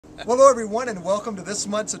Well, hello everyone, and welcome to this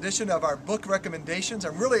month's edition of our book recommendations.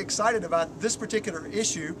 I'm really excited about this particular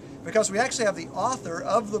issue because we actually have the author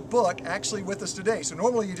of the book actually with us today. So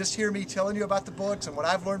normally you just hear me telling you about the books and what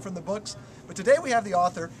I've learned from the books, but today we have the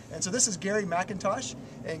author, and so this is Gary McIntosh,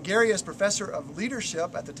 and Gary is professor of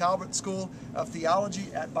leadership at the Talbot School of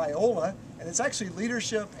Theology at Biola, and it's actually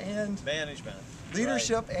leadership and management.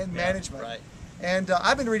 Leadership Right. and Yeah, management. right. And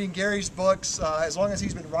I've been reading Gary's books as long as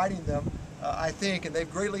he's been writing them. I think, and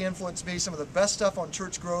they've greatly influenced me. Some of the best stuff on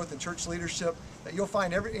church growth and church leadership that you'll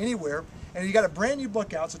find anywhere. And you got a brand new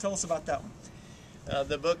book out, so tell us about that one.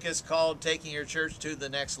 The book is called Taking Your Church to the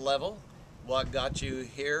Next Level. What got you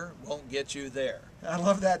here won't get you there. I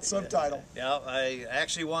love that subtitle. Yeah, I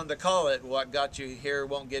actually wanted to call it What Got You Here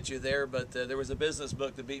Won't Get You There, but there was a business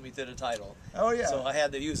book that beat me to the title. Oh, yeah. So I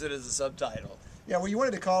had to use it as a subtitle. Yeah, well, you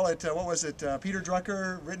wanted to call it, what was it, Peter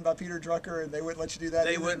Drucker, written by Peter Drucker, and they wouldn't let you do that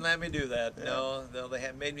They either? wouldn't let me do that. Yeah. No, they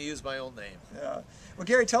had made me use my own name. Yeah. Well,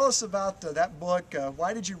 Gary, tell us about that book.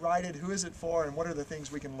 Why did you write it? Who is it for? And what are the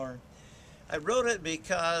things we can learn? I wrote it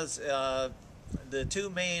because the two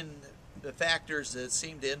main factors that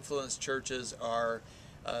seem to influence churches are,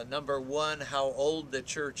 number one, how old the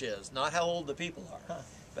church is. Not how old the people are,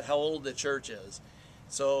 but how old the church is.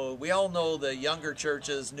 So we all know the younger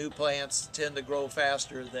churches, new plants, tend to grow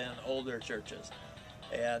faster than older churches.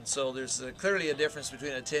 And so there's clearly a difference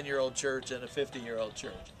between a 10-year-old church and a 50-year-old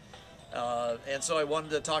church. And so I wanted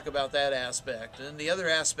to talk about that aspect. And the other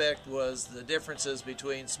aspect was the differences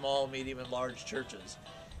between small, medium, and large churches,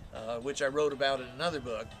 which I wrote about in another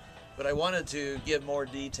book. But I wanted to give more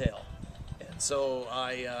detail. And so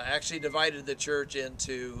I actually divided the church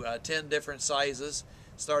into 10 different sizes,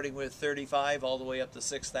 starting with 35 all the way up to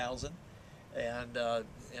 6,000, and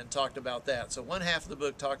talked about that. So one half of the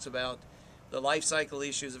book talks about the life cycle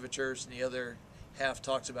issues of a church, and the other half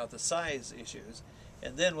talks about the size issues.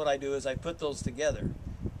 And then what I do is I put those together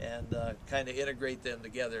and kind of integrate them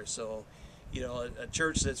together. So, you know, a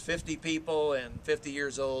church that's 50 people and 50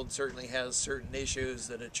 years old certainly has certain issues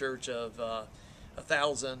that a church of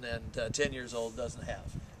 1,000 and 10 years old doesn't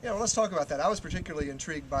have. Yeah, well, let's talk about that. I was particularly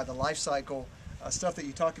intrigued by the life cycle stuff that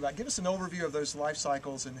you talked about. Give us an overview of those life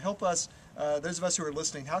cycles and help us, those of us who are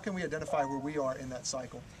listening, how can we identify where we are in that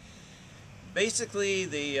cycle? Basically,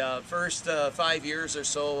 the first 5 years or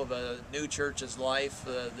so of a new church's life,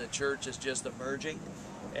 the church is just emerging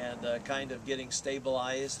and kind of getting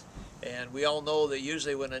stabilized. And we all know that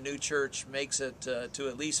usually when a new church makes it to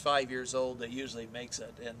at least 5 years old, it usually makes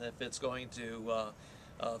it. And if it's going to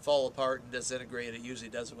fall apart and disintegrate, it usually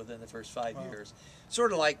does it within the first 5 years.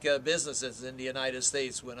 Sort of like businesses in the United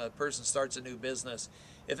States. When a person starts a new business,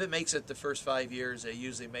 if it makes it the first 5 years, it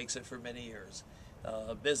usually makes it for many years.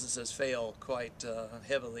 Businesses fail quite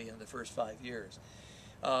heavily in the first 5 years.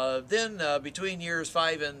 Then between years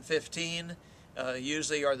 5 and 15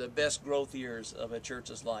 usually are the best growth years of a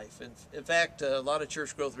church's life. In fact, a lot of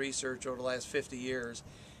church growth research over the last 50 years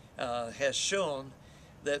has shown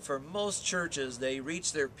that for most churches, they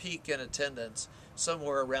reach their peak in attendance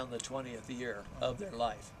somewhere around the 20th year of their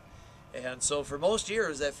life. And so for most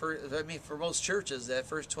years, for most churches, that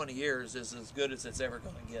first 20 years is as good as it's ever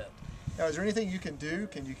going to get. Now, is there anything you can do?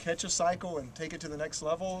 Can you catch a cycle and take it to the next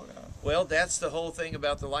level? Well, that's the whole thing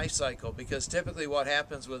about the life cycle, because typically what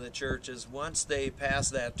happens with a church is once they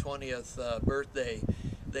pass that 20th birthday,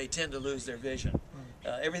 they tend to lose their vision.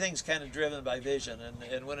 Everything's kind of driven by vision,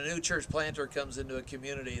 and when a new church planter comes into a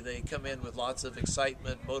community, they come in with lots of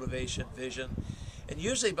excitement, motivation, vision, and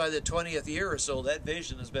usually by the 20th year or so, that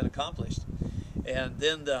vision has been accomplished. And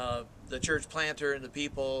then the church planter and the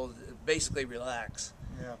people basically relax.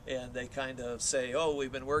 Yeah. And they kind of say, oh,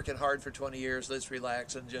 we've been working hard for 20 years, let's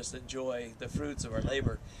relax and just enjoy the fruits of our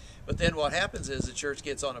labor. But then what happens is the church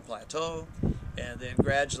gets on a plateau, and then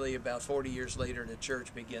gradually about 40 years later, the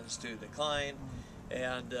church begins to decline.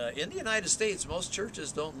 And in the United States, most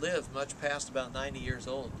churches don't live much past about 90 years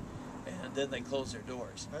old, and then they close their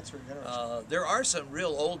doors. That's really interesting. There are some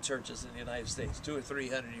real old churches in the United States, 200 or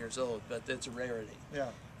 300 years old, but that's a rarity. Yeah.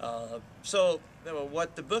 So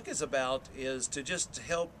what the book is about is to just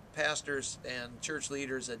help pastors and church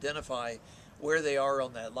leaders identify where they are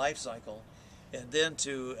on that life cycle, and then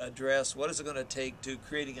to address what is it going to take to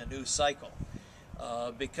creating a new cycle.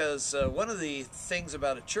 Because one of the things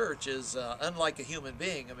about a church is, unlike a human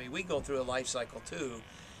being, I mean, we go through a life cycle too.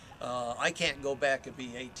 I can't go back and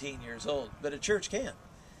be 18 years old, but a church can.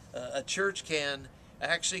 A church can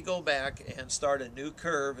actually go back and start a new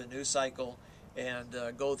curve, a new cycle, and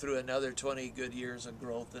go through another 20 good years of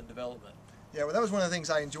growth and development. Yeah, well, that was one of the things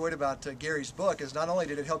I enjoyed about Gary's book, is not only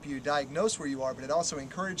did it help you diagnose where you are, but it also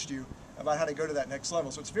encouraged you about how to go to that next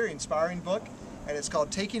level. So it's a very inspiring book, and it's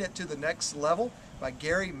called Taking It to the Next Level by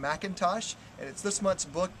Gary McIntosh, and it's this month's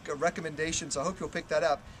book recommendation, so I hope you'll pick that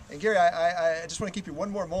up. And Gary, I just want to keep you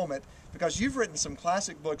one more moment, because you've written some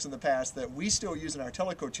classic books in the past that we still use in our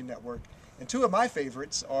telecoaching network, and two of my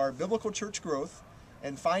favorites are Biblical Church Growth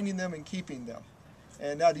and Finding Them and Keeping Them.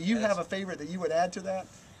 And now, do you have a favorite that you would add to that?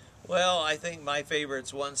 Well, I think my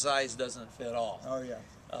favorite's One Size Doesn't Fit All. Oh, yeah.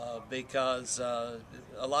 Because a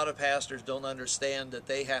lot of pastors don't understand that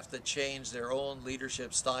they have to change their own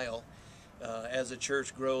leadership style as a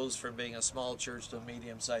church grows from being a small church to a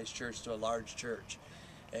medium-sized church to a large church.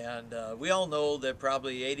 And we all know that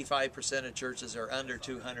probably 85% of churches are under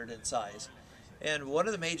 200 in size. And one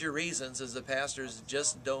of the major reasons is the pastors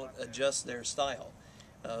just don't adjust their style.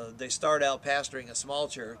 They start out pastoring a small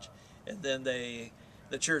church, and then the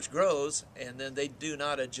church grows, and then they do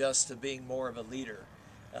not adjust to being more of a leader.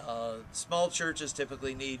 Small churches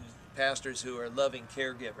typically need pastors who are loving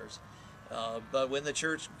caregivers. But when the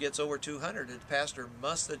church gets over 200, the pastor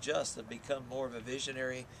must adjust to become more of a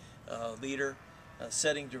visionary leader,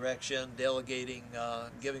 setting direction, delegating,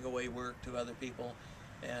 giving away work to other people.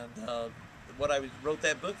 And what I wrote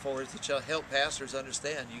that book for is to help pastors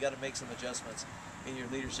understand you got to make some adjustments in your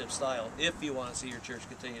leadership style if you want to see your church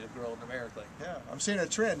continue to grow numerically. Yeah, I'm seeing a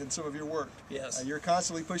trend in some of your work. Yes. You're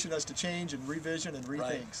constantly pushing us to change and revision and rethink.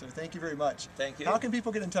 Right. So thank you very much. Thank you. How can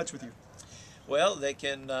people get in touch with you? Well, they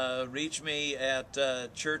can reach me at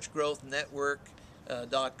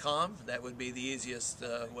churchgrowthnetwork.com. That would be the easiest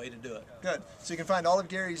way to do it. Good. So you can find all of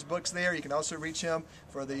Gary's books there. You can also reach him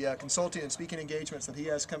for the consulting and speaking engagements that he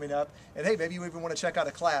has coming up. And hey, maybe you even want to check out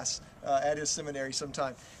a class at his seminary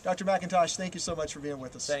sometime. Dr. McIntosh, thank you so much for being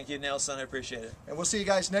with us. Thank you, Nelson. I appreciate it. And we'll see you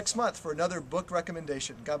guys next month for another book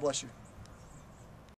recommendation. God bless you.